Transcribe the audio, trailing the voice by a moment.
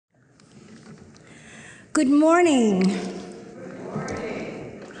Good morning.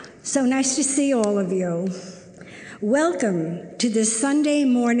 So nice to see all of you. Welcome to this Sunday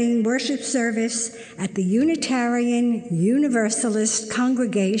morning worship service at the Unitarian Universalist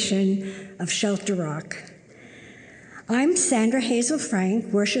Congregation of Shelter Rock. I'm Sandra Hazel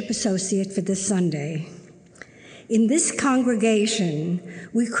Frank, Worship Associate for this Sunday. In this congregation,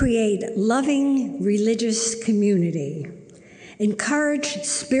 we create loving religious community, encourage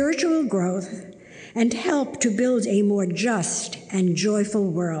spiritual growth, and help to build a more just and joyful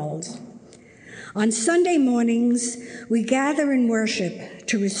world. On Sunday mornings, we gather in worship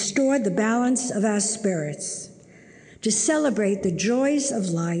to restore the balance of our spirits, to celebrate the joys of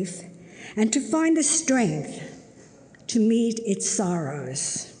life, and to find the strength to meet its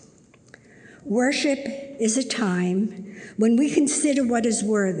sorrows. Worship is a time when we consider what is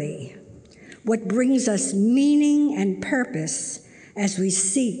worthy, what brings us meaning and purpose as we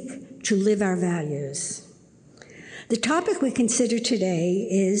seek to live our values. The topic we consider today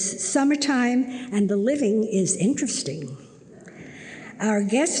is summertime, and the living is interesting. Our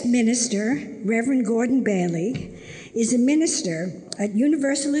guest minister, Reverend Gordon Bailey, is a minister at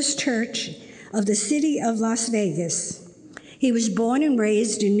Universalist Church of the City of Las Vegas. He was born and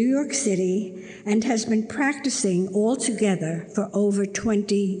raised in New York City and has been practicing altogether for over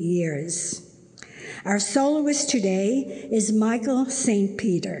 20 years. Our soloist today is Michael St.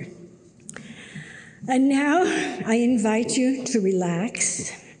 Peter. And now I invite you to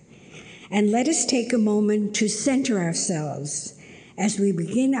relax and let us take a moment to center ourselves as we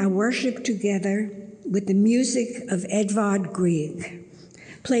begin our worship together with the music of Edvard Grieg,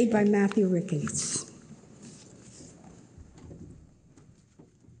 played by Matthew Ricketts.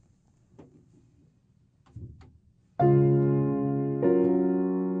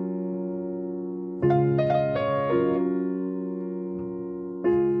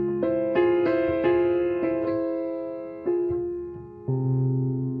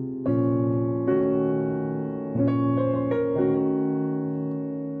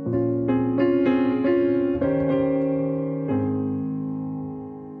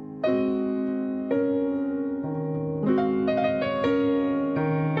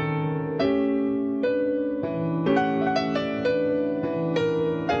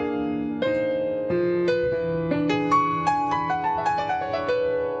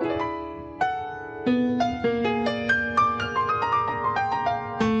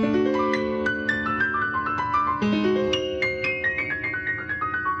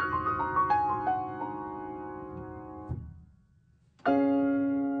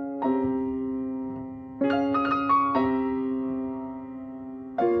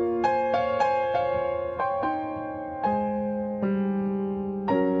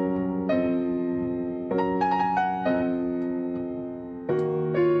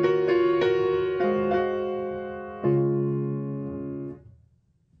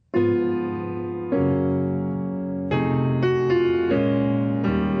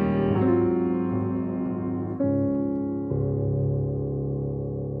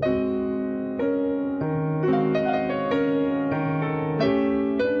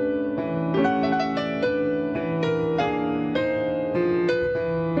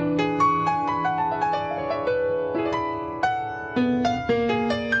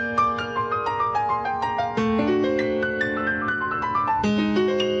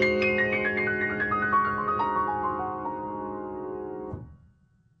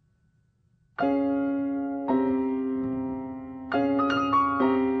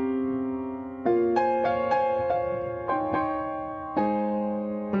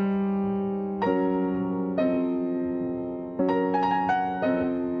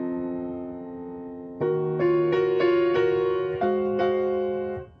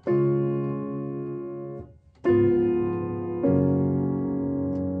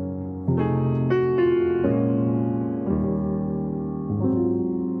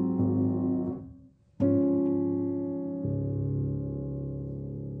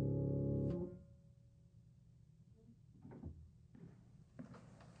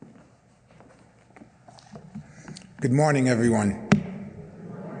 Good morning, everyone.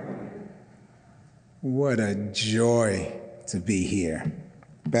 What a joy to be here,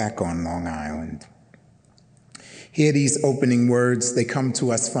 back on Long Island. Hear these opening words. They come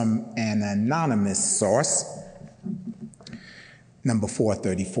to us from an anonymous source, number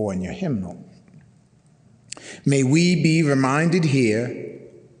 434 in your hymnal. May we be reminded here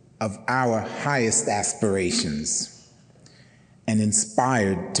of our highest aspirations and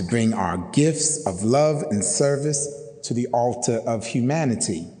inspired to bring our gifts of love and service to the altar of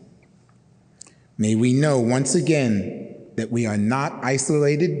humanity. May we know once again that we are not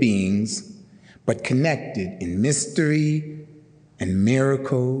isolated beings, but connected in mystery and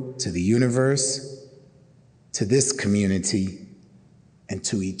miracle to the universe, to this community, and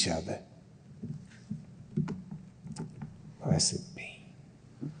to each other. Blessed be.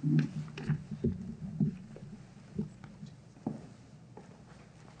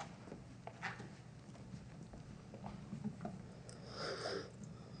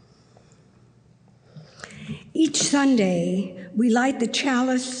 Each Sunday, we light the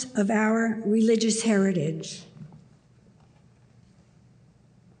chalice of our religious heritage.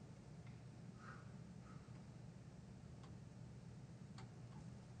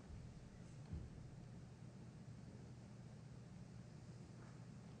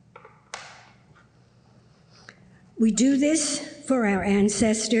 We do this for our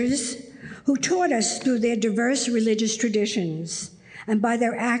ancestors who taught us through their diverse religious traditions and by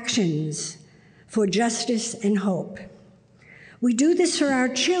their actions for justice and hope. We do this for our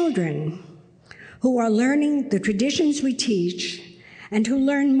children who are learning the traditions we teach and who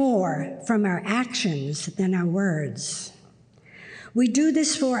learn more from our actions than our words. We do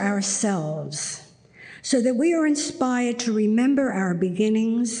this for ourselves so that we are inspired to remember our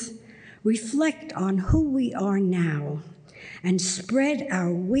beginnings, reflect on who we are now, and spread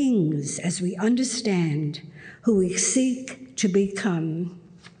our wings as we understand who we seek to become.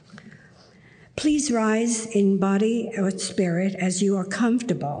 Please rise in body or spirit as you are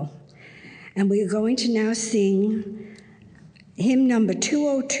comfortable. And we are going to now sing hymn number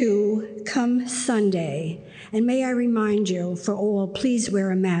 202, Come Sunday. And may I remind you, for all, please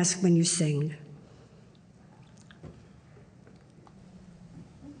wear a mask when you sing.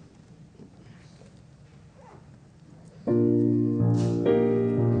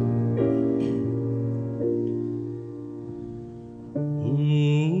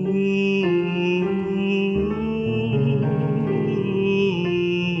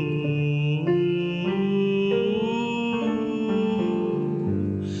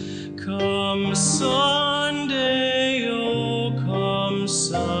 Come Sunday, oh come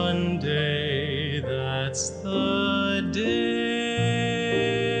Sunday, that's the day.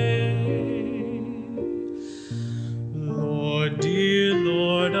 Lord, dear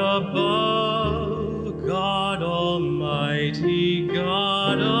Lord above, God Almighty,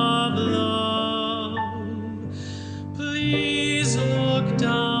 God of love, please look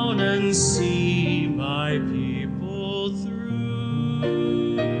down and see my people through.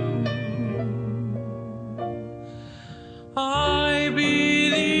 I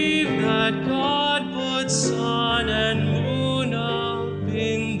believe that God put sun and moon up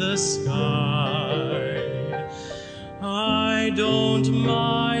in the sky. I don't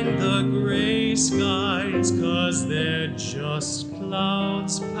mind the gray skies, 'cause they're just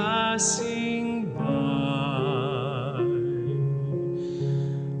clouds passing by.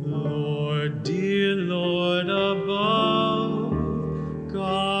 Lord, dear Lord above,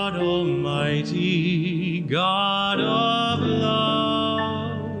 God Almighty, God of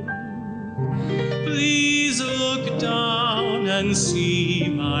love, please look down and see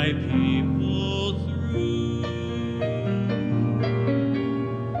my people through.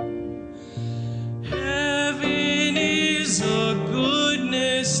 Heaven is a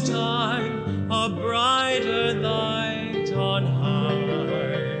goodness time, a brighter light on high.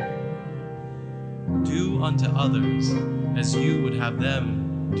 Do unto others as you would have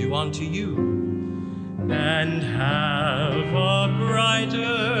them do unto you, and have a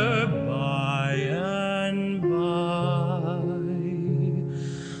brighter by and by.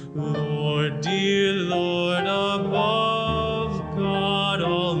 Lord, dear Lord above, God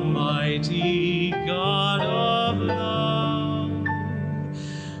Almighty, God of love,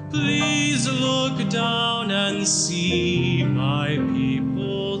 please look down and see my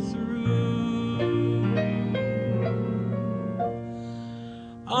people through.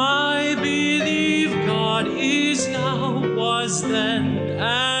 I believe God is now, was then,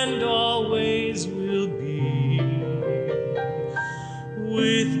 and always will be.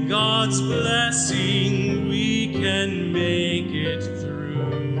 With God's blessing, we can make it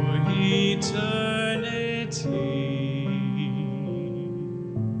through eternity.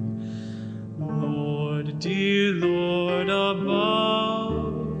 Lord, dear Lord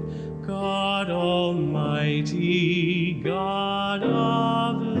above, God Almighty, God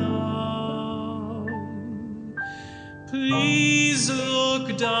of love, please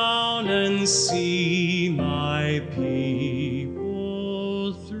look down and see my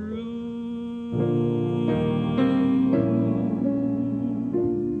people through.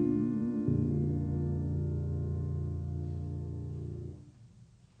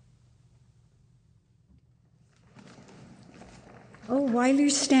 Oh, while you're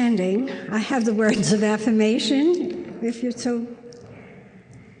standing, I have the words of affirmation, if you're so.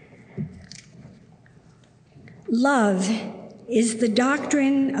 Love is the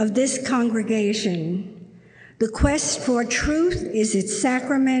doctrine of this congregation. The quest for truth is its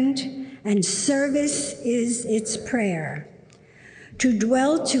sacrament, and service is its prayer. To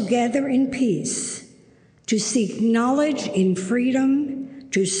dwell together in peace, to seek knowledge in freedom,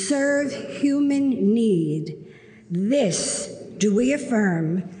 to serve human need. This do we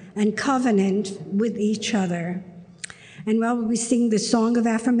affirm and covenant with each other. And while we sing the song of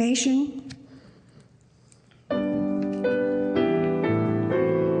affirmation,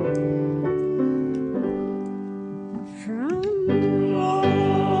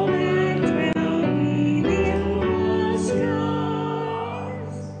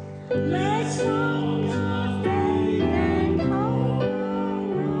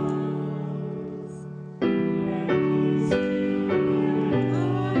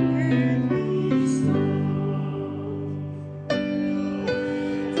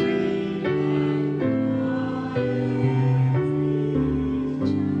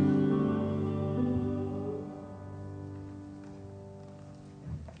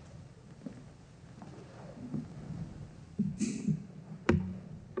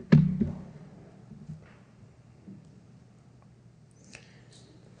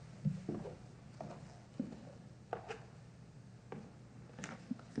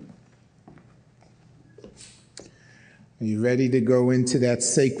 are you ready to go into that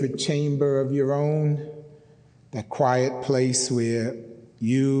sacred chamber of your own, that quiet place where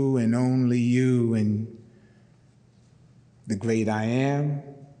you and only you and the great I am,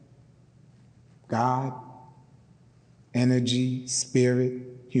 God, energy, spirit,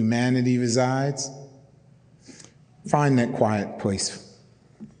 humanity resides? Find that quiet place.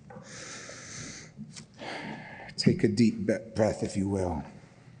 Take a deep breath, if you will.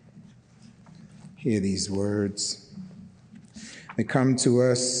 Hear these words. They come to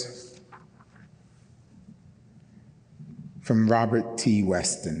us from Robert T.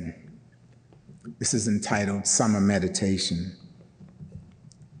 Weston. This is entitled Summer Meditation.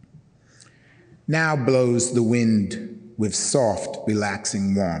 Now blows the wind with soft,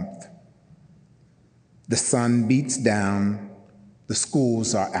 relaxing warmth. The sun beats down, the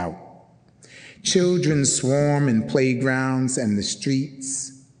schools are out. Children swarm in playgrounds and the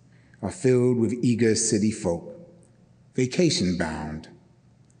streets are filled with eager city folk. Vacation bound.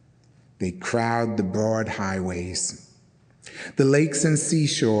 They crowd the broad highways. The lakes and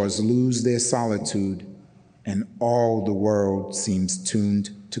seashores lose their solitude, and all the world seems tuned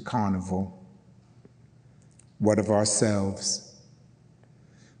to carnival. What of ourselves?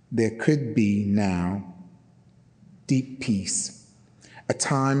 There could be now deep peace, a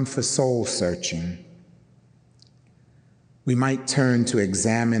time for soul searching. We might turn to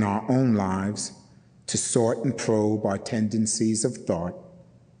examine our own lives, to sort and probe our tendencies of thought,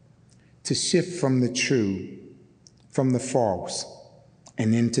 to shift from the true, from the false,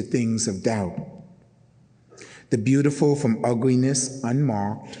 and into things of doubt. The beautiful from ugliness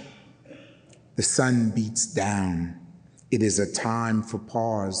unmarked. The sun beats down. It is a time for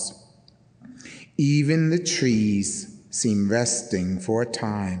pause. Even the trees seem resting for a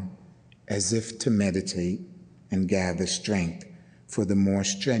time, as if to meditate and gather strength for the more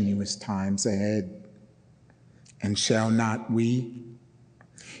strenuous times ahead. And shall not we?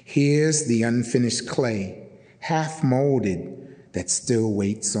 Here's the unfinished clay, half molded, that still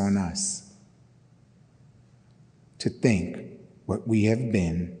waits on us to think what we have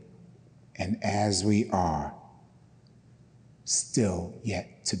been, and as we are, still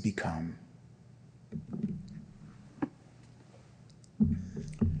yet to become.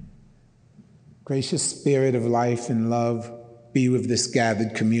 Gracious Spirit of life and love, be with this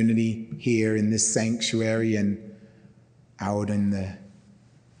gathered community here in this sanctuary and out in the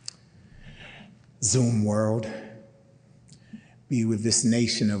Zoom world. Be with this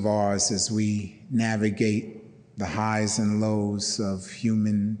nation of ours as we navigate the highs and lows of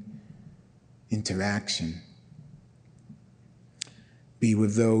human interaction. Be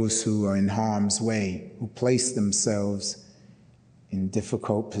with those who are in harm's way, who place themselves in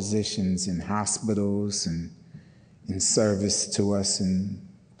difficult positions in hospitals and in service to us in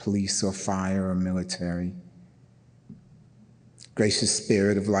police or fire or military. Gracious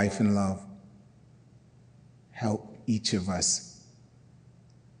Spirit of life and love, help each of us.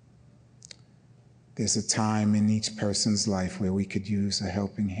 There's a time in each person's life where we could use a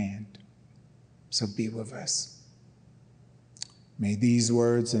helping hand, so be with us. May these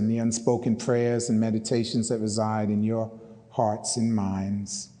words and the unspoken prayers and meditations that reside in your hearts and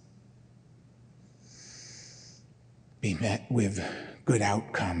minds be met with good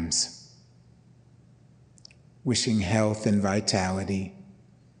outcomes. Wishing health and vitality,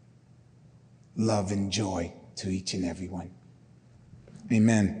 love and joy to each and every one.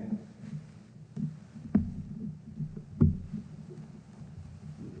 Amen.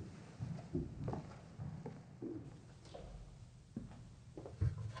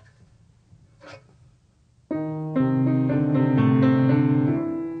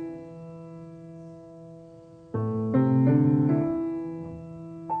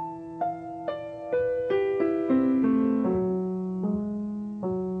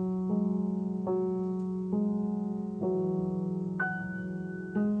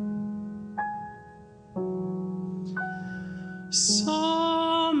 Summertime,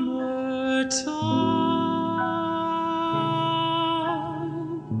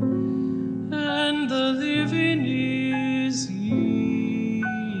 and the living is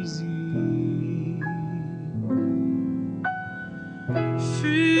easy.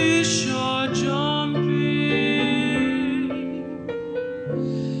 Fish are jumping,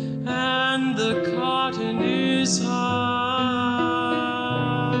 and the cotton is high.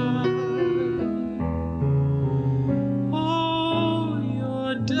 Oh,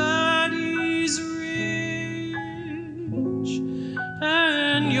 your daddy's rich,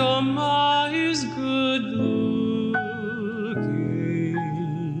 and your ma is good looking.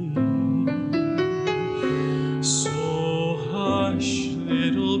 So hush,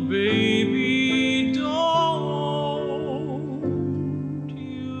 little baby, don't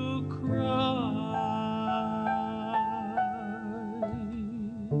you cry.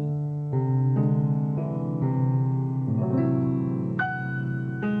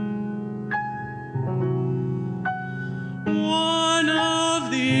 One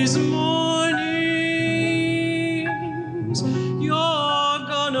of these mornings, you're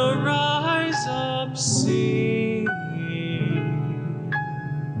gonna rise up singing.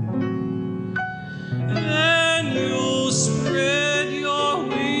 Then you'll spread your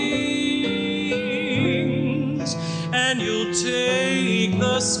wings and you'll take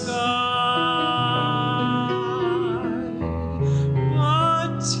the sky.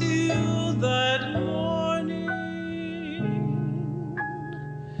 But till that morning,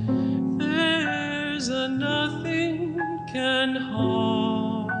 there's a nothing can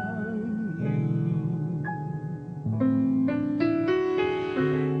harm you.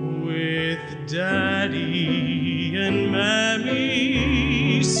 With Daddy and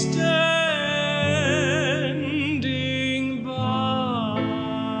Mammy standing by.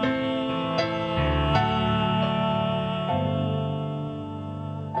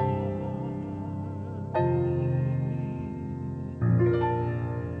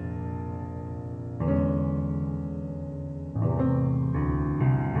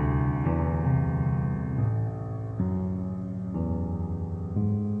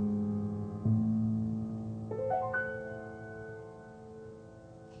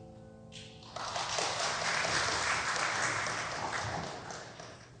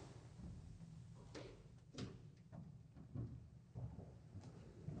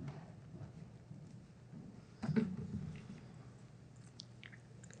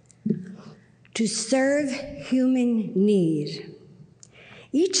 To serve human need.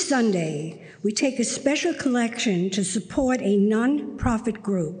 Each Sunday, we take a special collection to support a nonprofit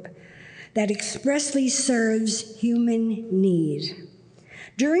group that expressly serves human need.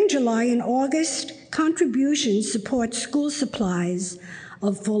 During July and August, contributions support school supplies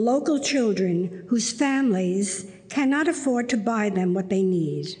for local children whose families cannot afford to buy them what they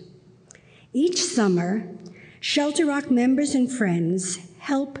need. Each summer, Shelter Rock members and friends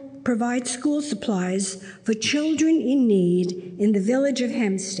help provide school supplies for children in need in the village of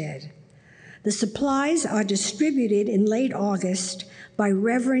Hempstead. The supplies are distributed in late August by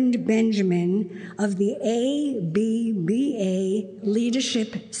Reverend Benjamin of the ABBA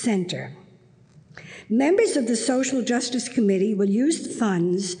Leadership Center. Members of the Social Justice Committee will use the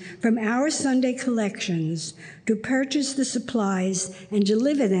funds from our Sunday collections to purchase the supplies and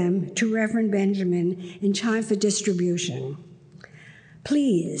deliver them to Reverend Benjamin in time for distribution.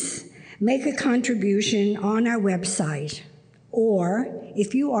 Please make a contribution on our website, or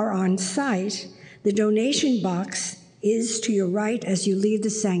if you are on site, the donation box is to your right as you leave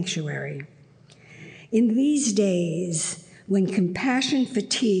the sanctuary. In these days, when compassion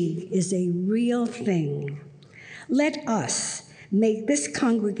fatigue is a real thing, let us make this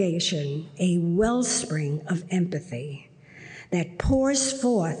congregation a wellspring of empathy that pours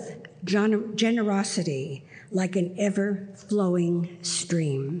forth generosity like an ever-flowing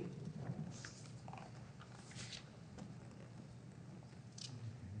stream.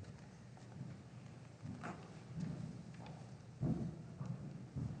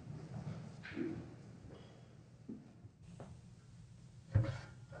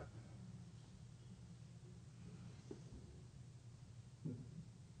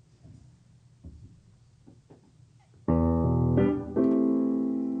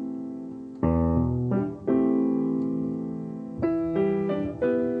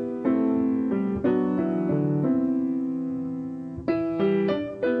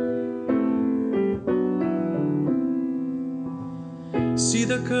 See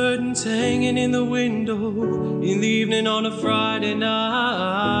the curtains hanging in the window in the evening on a Friday night.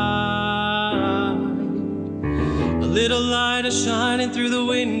 A little light is shining through the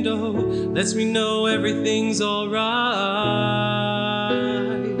window, lets me know everything's alright.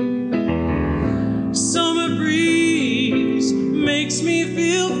 Summer breeze makes me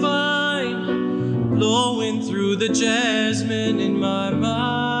feel fine, blowing through the jasmine in my mind.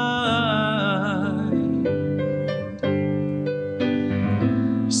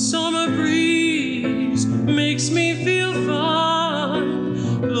 Summer breeze makes me feel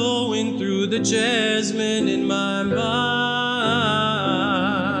fine, blowing through the jasmine in my mind.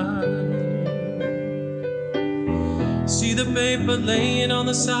 See the paper laying on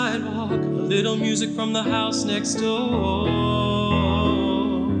the sidewalk, a little music from the house next door.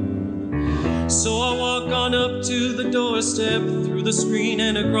 So I walk on up to the doorstep, through the screen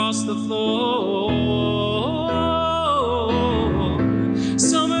and across the floor.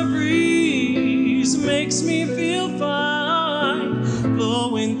 Summer breeze makes me feel fine,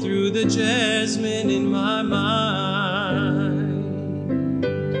 blowing through the jasmine in my mind.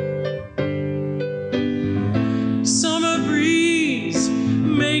 Summer breeze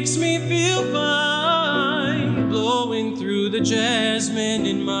makes me feel fine, blowing through the jasmine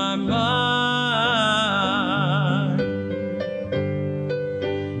in my mind.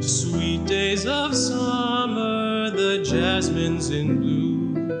 Sweet days of summer, the jasmine's in bloom.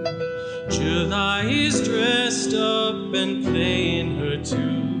 July is dressed up and playing her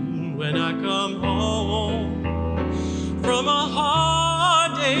tune. When I come home from a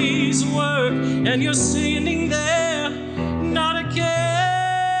hard day's work and you're sitting there, not a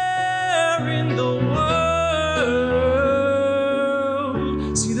care in the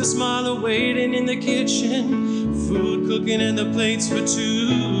world. See the smiler waiting in the kitchen, food cooking and the plates for two.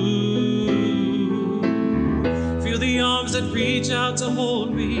 Feel the arms that reach out to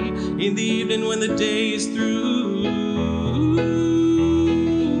hold me in the evening when the day is through.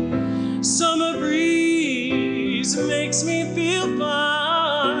 Summer breeze makes me feel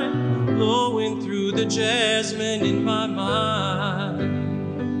fine, blowing through the jasmine in my mind.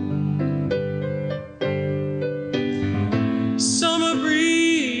 Summer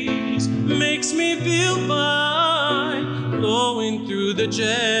breeze makes me feel fine, blowing through the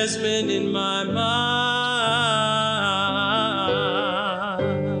jasmine in my mind.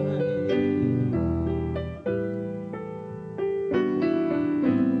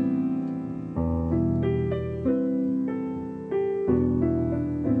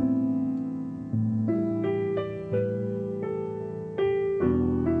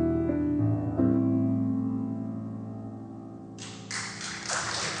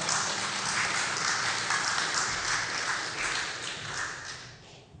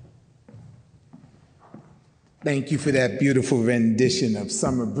 Thank you for that beautiful rendition of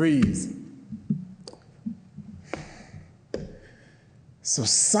Summer Breeze. So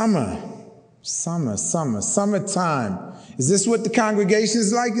summertime. Is this what the congregation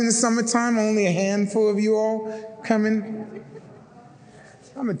is like in the summertime? Only a handful of you all coming?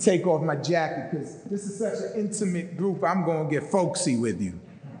 I'm gonna take off my jacket because this is such an intimate group. I'm gonna get folksy with you.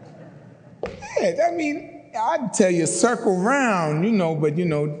 Yeah, I mean, I'd tell you circle round, but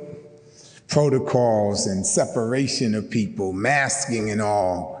protocols and separation of people, masking and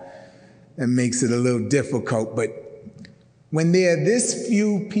all, that makes it a little difficult. But when there are this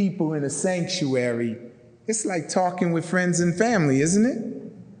few people in a sanctuary, it's like talking with friends and family, isn't it?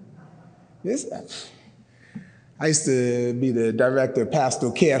 I used to be the director of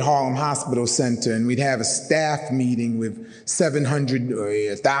pastoral care at Harlem Hospital Center, and we'd have a staff meeting with 700 or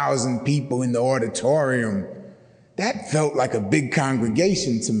 1,000 people in the auditorium. That felt like a big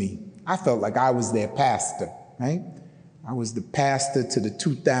congregation to me. I felt like I was their pastor, right? I was the pastor to the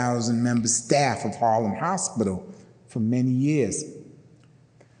 2,000-member staff of Harlem Hospital for many years.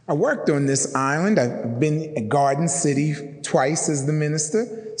 I worked on this island. I've been at Garden City twice as the minister,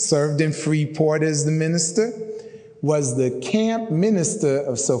 served in Freeport as the minister, was the camp minister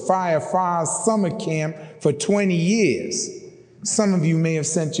of Sophia Falls Summer Camp for 20 years. Some of you may have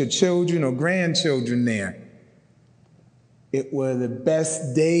sent your children or grandchildren there. It were the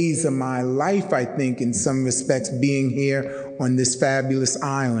best days of my life, I think, in some respects, being here on this fabulous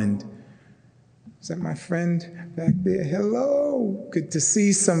island. Is that my friend back there? Hello. Good to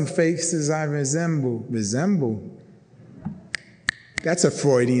see some faces I resemble. That's a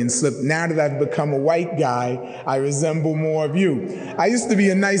Freudian slip. Now that I've become a white guy, I resemble more of you. I used to be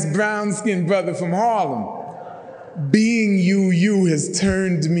a nice brown-skinned brother from Harlem. Being you has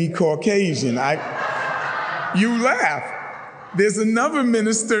turned me Caucasian. You laugh. There's another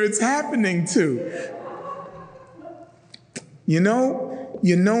minister it's happening to.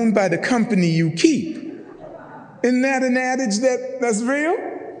 you're known by the company you keep. Isn't that an adage that's real?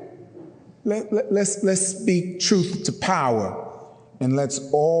 Let's speak truth to power, and let's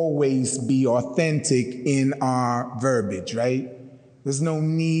always be authentic in our verbiage, right? There's no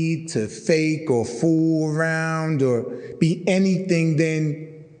need to fake or fool around or be anything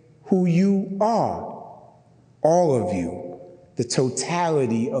than who you are. All of you, the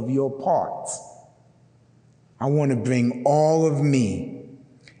totality of your parts. I want to bring all of me,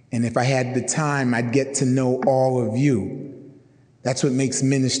 and if I had the time, I'd get to know all of you. That's what makes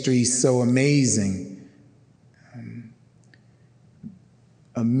ministry so amazing.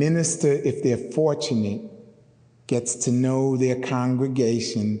 A minister, if they're fortunate, gets to know their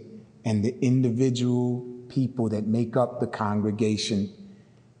congregation and the individual people that make up the congregation,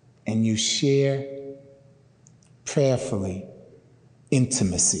 and you share prayerfully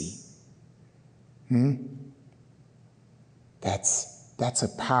intimacy. That's a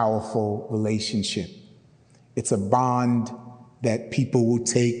powerful relationship. It's a bond that people will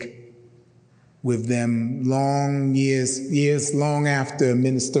take with them years long after a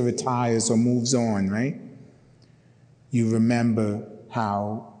minister retires or moves on, right? You remember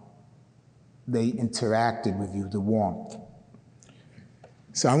how they interacted with you, the warmth.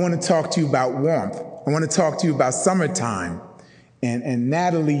 So I want to talk to you about warmth. I want to talk to you about summertime. And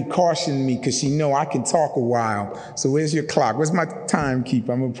Natalie cautioned me because she know I can talk a while. So where's your clock? Where's my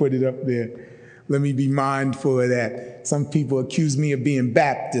timekeeper? I'm going to put it up there. Let me be mindful of that. Some people accuse me of being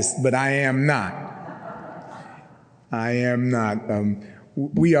Baptist, but I am not. I am not.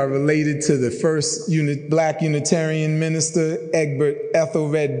 We are related to the first Black Unitarian minister, Egbert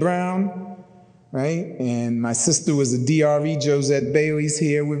Ethelred Brown, right? And my sister was a DRE, Josette Bailey's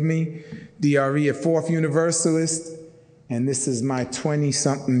here with me, DRE at Fourth Universalist. And this is my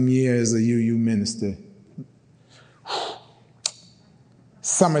 20-something years as a UU minister.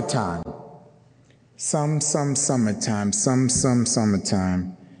 Summertime. Summertime.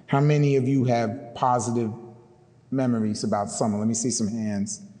 Summertime. How many of you have positive memories about summer? Let me see some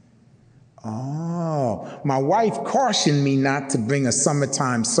hands. Oh, my wife cautioned me not to bring a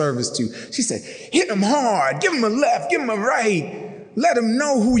summertime service to you. She said, hit them hard, give them a left, give them a right. Let them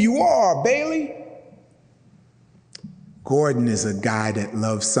know who you are, Bailey. Gordon is a guy that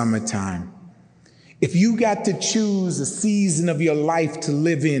loves summertime. If you got to choose a season of your life to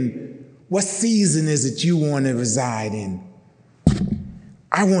live in, what season is it you want to reside in?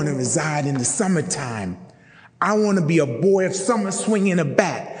 I want to reside in the summertime. I want to be a boy of summer swinging a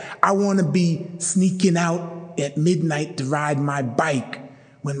bat. I want to be sneaking out at midnight to ride my bike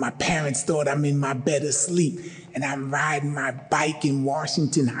when my parents thought I'm in my bed asleep, and I'm riding my bike in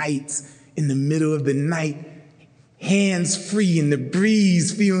Washington Heights in the middle of the night, hands free in the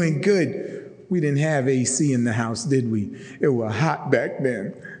breeze, feeling good. We didn't have AC in the house, did we? It was hot back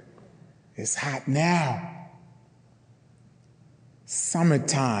then. It's hot now.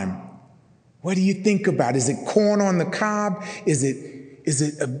 Summertime. What do you think about? Is it corn on the cob? Is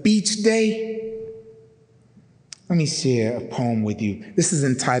it a beach day? Let me share a poem with you. This is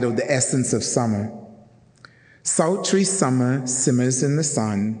entitled The Essence of Summer. Sultry summer simmers in the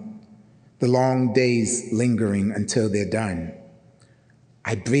sun, the long days lingering until they're done.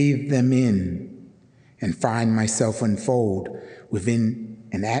 I breathe them in and find myself unfold within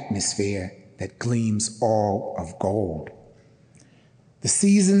an atmosphere that gleams all of gold. The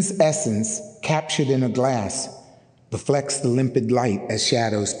season's essence, captured in a glass, reflects the limpid light as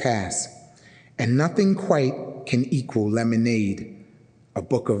shadows pass, and nothing quite can equal lemonade, a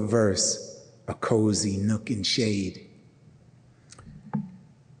book of verse, a cozy nook and shade.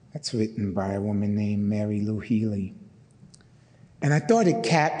 That's written by a woman named Mary Lou Healy. And I thought it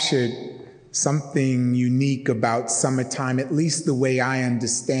captured something unique about summertime, at least the way I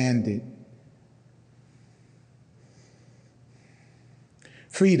understand it.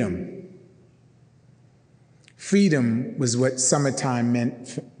 Freedom. Freedom was what summertime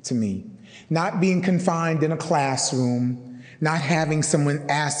meant to me. Not being confined in a classroom, not having someone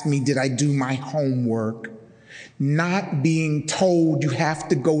ask me, did I do my homework? Not being told you have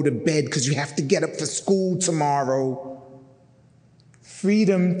to go to bed because you have to get up for school tomorrow.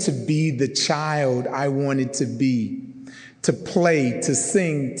 Freedom to be the child I wanted to be, to play, to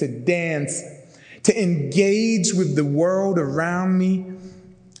sing, to dance, to engage with the world around me,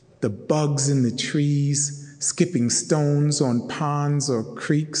 the bugs in the trees, skipping stones on ponds or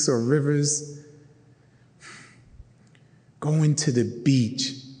creeks or rivers, going to the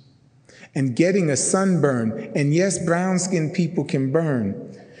beach and getting a sunburn. And yes, brown-skinned people can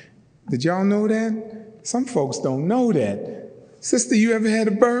burn. Did y'all know that? Some folks don't know that. Sister, you ever had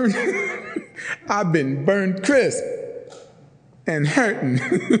a burn? I've been burned crisp. and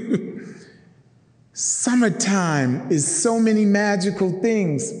hurting. Summertime is so many magical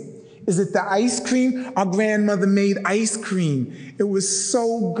things. Is it the ice cream? Our grandmother made ice cream. It was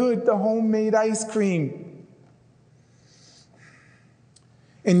so good, the homemade ice cream.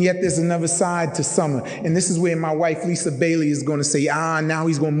 And yet there's another side to summer. And this is where my wife, Lisa Bailey, is going to say, now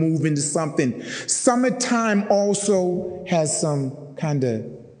he's going to move into something. Summertime also has some kind of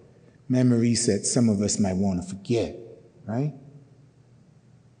memories that some of us might want to forget, right?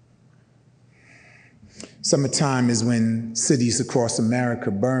 Summertime is when cities across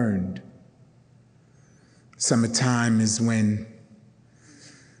America burned. Summertime is when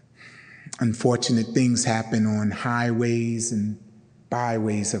unfortunate things happen on highways and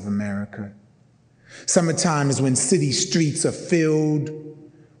byways of America. Summertime is when city streets are filled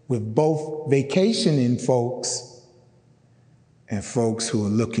with both vacationing folks and folks who are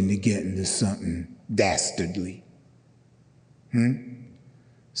looking to get into something dastardly.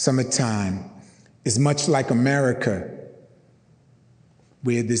 Summertime is much like America,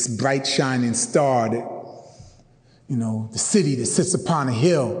 where this bright shining star that, the city that sits upon a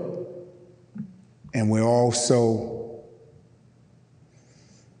hill, and we're also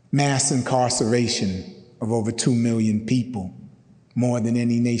mass incarceration of over 2 million people, more than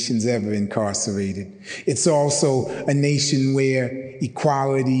any nation's ever incarcerated. It's also a nation where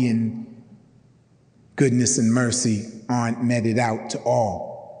equality and goodness and mercy aren't meted out to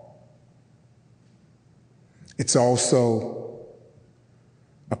all. It's also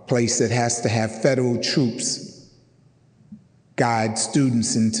a place that has to have federal troops guide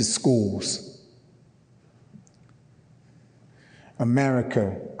students into schools.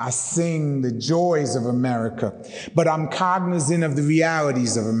 America, I sing the joys of America, but I'm cognizant of the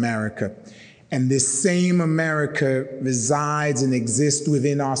realities of America. And this same America resides and exists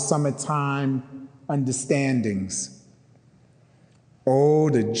within our summertime understandings. Oh,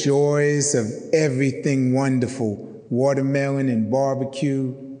 the joys of everything wonderful. Watermelon and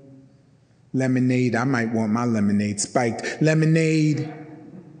barbecue. Lemonade. I might want my lemonade spiked. Lemonade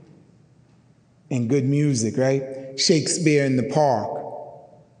and good music, right? Shakespeare in the Park.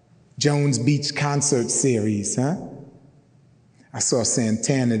 Jones Beach concert series, huh? I saw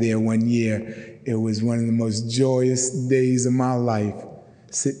Santana there one year. It was one of the most joyous days of my life,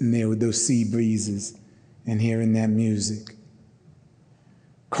 sitting there with those sea breezes and hearing that music.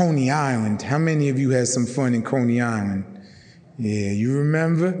 Coney Island. How many of you had some fun in Coney Island? Yeah, you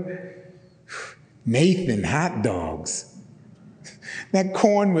remember? Nathan hot dogs. That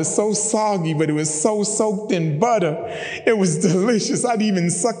corn was so soggy, but it was so soaked in butter. It was delicious. I'd even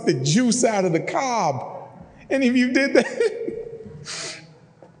suck the juice out of the cob. Any of you did that?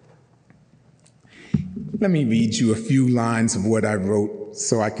 Let me read you a few lines of what I wrote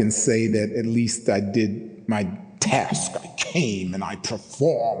so I can say that at least I did my task. I came and I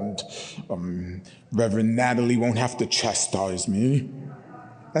performed. Reverend Natalie won't have to chastise me.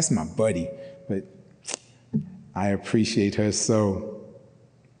 That's my buddy, but I appreciate her so.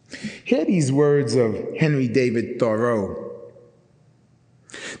 Hear these words of Henry David Thoreau.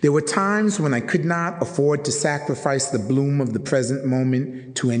 There were times when I could not afford to sacrifice the bloom of the present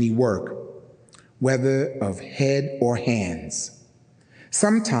moment to any work, whether of head or hands.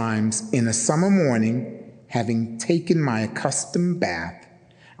 Sometimes in a summer morning, having taken my accustomed bath,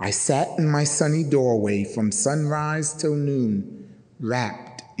 I sat in my sunny doorway from sunrise till noon,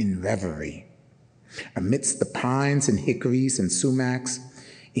 wrapped in reverie. Amidst the pines and hickories and sumacs,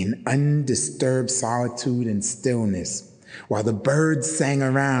 in undisturbed solitude and stillness, while the birds sang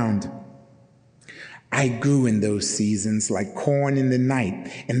around. I grew in those seasons like corn in the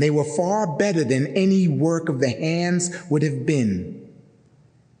night, and they were far better than any work of the hands would have been.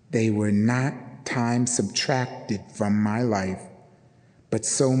 They were not time subtracted from my life, but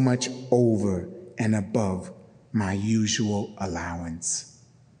so much over and above my usual allowance.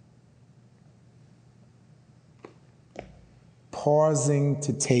 Pausing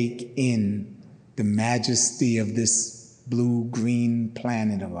to take in the majesty of this blue-green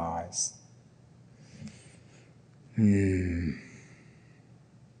planet of ours.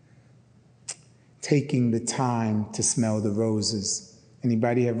 Taking the time to smell the roses.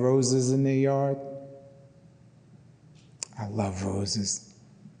 Anybody have roses in their yard? I love roses.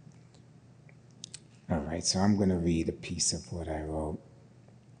 All right, so I'm going to read a piece of what I wrote.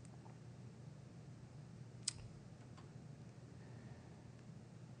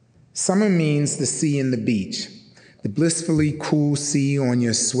 Summer means the sea and the beach, the blissfully cool sea on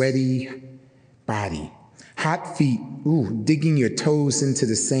your sweaty body, hot feet, digging your toes into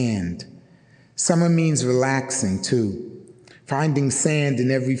the sand. Summer means relaxing, too. Finding sand in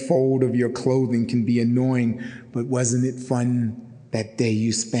every fold of your clothing can be annoying, but wasn't it fun that day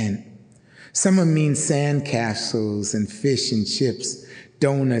you spent? Summer means sand castles and fish and chips,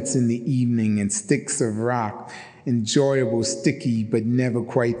 donuts in the evening and sticks of rock, enjoyable, sticky, but never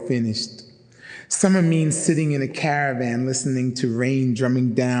quite finished. Summer means sitting in a caravan listening to rain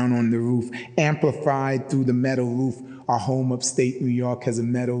drumming down on the roof, amplified through the metal roof. Our home upstate New York has a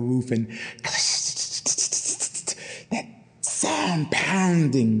metal roof, and that sound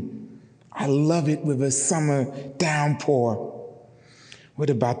pounding. I love it with a summer downpour. What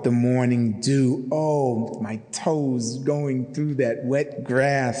about the morning dew? Oh, my toes going through that wet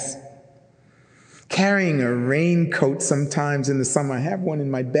grass. Carrying a raincoat sometimes in the summer. I have one in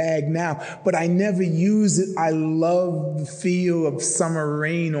my bag now, but I never use it. I love the feel of summer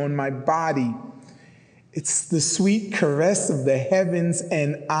rain on my body. It's the sweet caress of the heavens,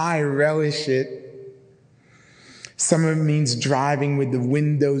 and I relish it. Summer means driving with the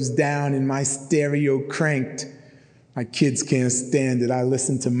windows down and my stereo cranked. My kids can't stand it. I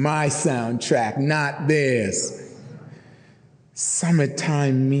listen to my soundtrack, not theirs.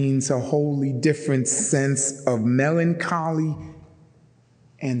 Summertime means a wholly different sense of melancholy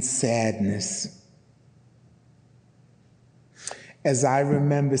and sadness. As I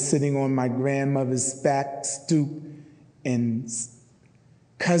remember sitting on my grandmother's back stoop and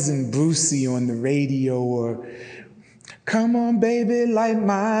Cousin Brucey on the radio, or "Come on, baby, light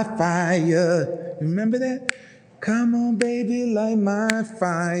my fire." Remember that? "Come on, baby, light my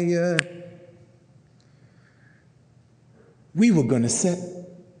fire." We were going to set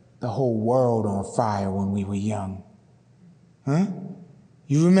the whole world on fire when we were young. Huh?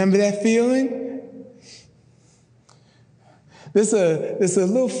 You remember that feeling? There's a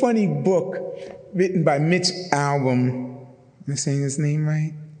little funny book written by Mitch Albom. Am I saying his name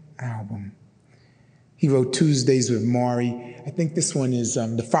right? Albom. He wrote Tuesdays with Maury. I think this one is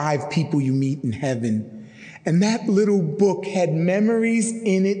The 5 People You Meet in Heaven. And that little book had memories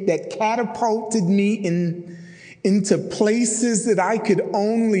in it that catapulted me into places that I could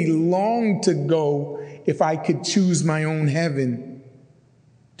only long to go if I could choose my own heaven.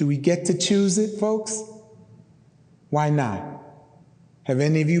 Do we get to choose it, folks? Why not? Have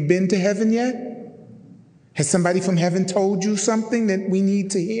any of you been to heaven yet? Has somebody from heaven told you something that we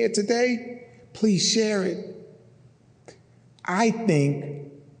need to hear today? Please share it. I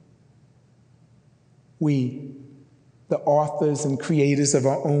think we, the authors and creators of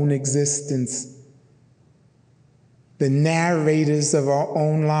our own existence, the narrators of our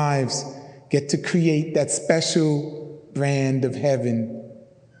own lives, get to create that special brand of heaven.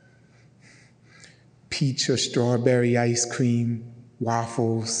 Peach or strawberry ice cream,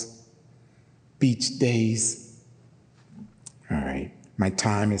 waffles, beach days. All right, my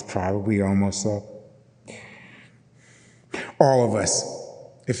time is probably almost up. All of us,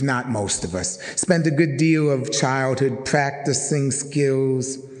 if not most of us, spend a good deal of childhood practicing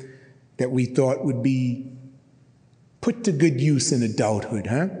skills that we thought would be put to good use in adulthood,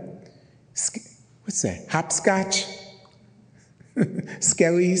 huh? What's that? Hopscotch?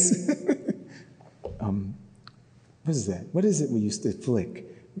 Skellies? What is that? What is it we used to flick?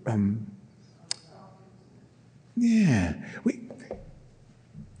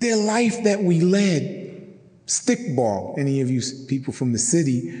 The life that we led. Stickball. Any of you people from the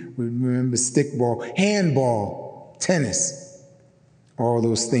city would remember stickball. Handball. Tennis. All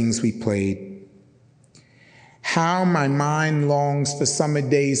those things we played. How my mind longs for summer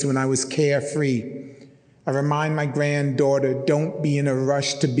days when I was carefree. I remind my granddaughter, don't be in a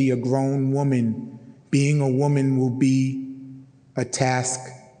rush to be a grown woman. Being a woman will be a task,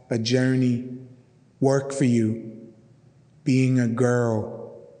 a journey, work for you. Being a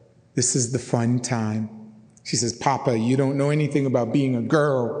girl, this is the fun time. She says, "Papa, you don't know anything about being a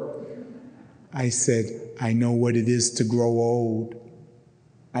girl." I said, "I know what it is to grow old.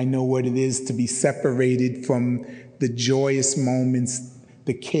 I know what it is to be separated from the joyous moments,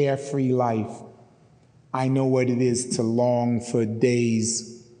 the carefree life. I know what it is to long for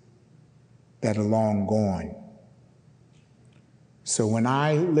days that are long gone." So when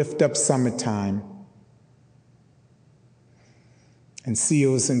I lift up summertime, and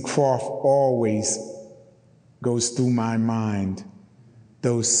Seals and Croft always goes through my mind,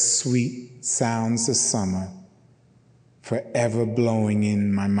 those sweet sounds of summer, forever blowing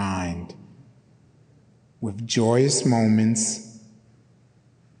in my mind, with joyous moments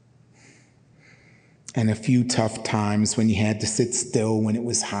and a few tough times when you had to sit still when it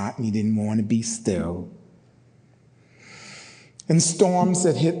was hot and you didn't want to be still. And storms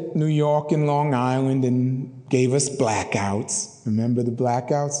that hit New York and Long Island and gave us blackouts. Remember the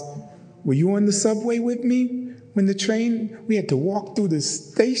blackouts? Were you on the subway with me when the train, we had to walk through the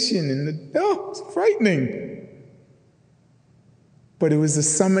station and it was frightening. But it was a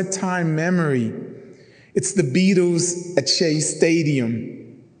summertime memory. It's the Beatles at Shea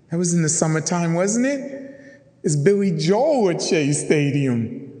Stadium. That was in the summertime, wasn't it? It's Billy Joel at Shea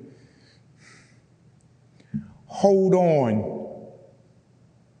Stadium. Hold on.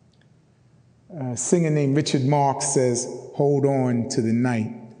 A singer named Richard Marx says, hold on to the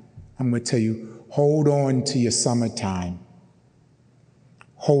night. I'm going to tell you, hold on to your summertime.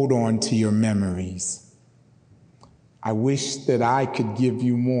 Hold on to your memories. I wish that I could give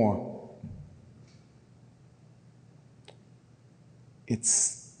you more.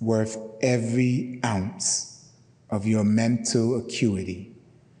 It's worth every ounce of your mental acuity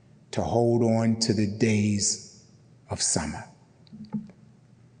to hold on to the days of summer.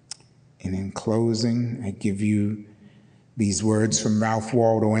 And in closing, I give you these words from Ralph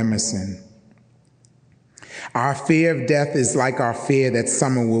Waldo Emerson. Our fear of death is like our fear that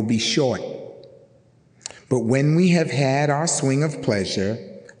summer will be short. But when we have had our swing of pleasure,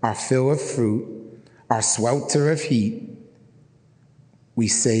 our fill of fruit, our swelter of heat, we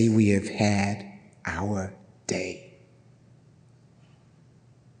say we have had our day.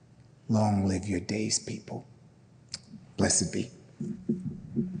 Long live your days, people. Blessed be.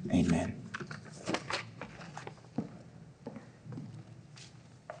 Amen.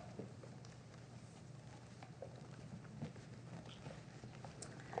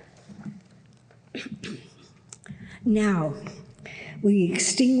 Now, we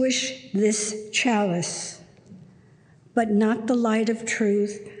extinguish this chalice, but not the light of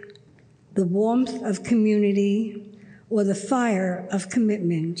truth, the warmth of community, or the fire of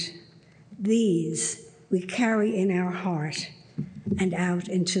commitment. These we carry in our heart and out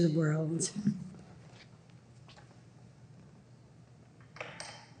into the world.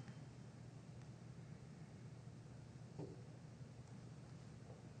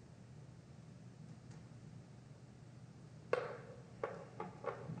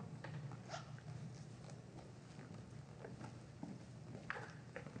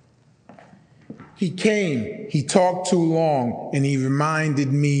 He came, he talked too long, and he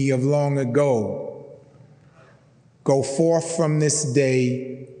reminded me of long ago. Go forth from this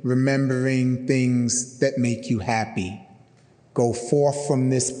day, remembering things that make you happy. Go forth from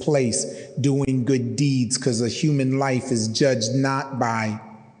this place, doing good deeds, because a human life is judged not by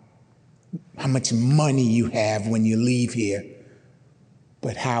how much money you have when you leave here,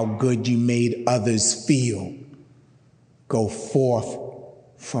 but how good you made others feel. Go forth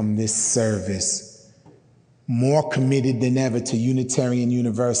from this service, more committed than ever to Unitarian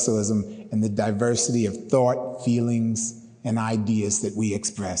Universalism and the diversity of thought, feelings, and ideas that we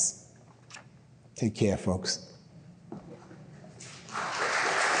express. Take care, folks.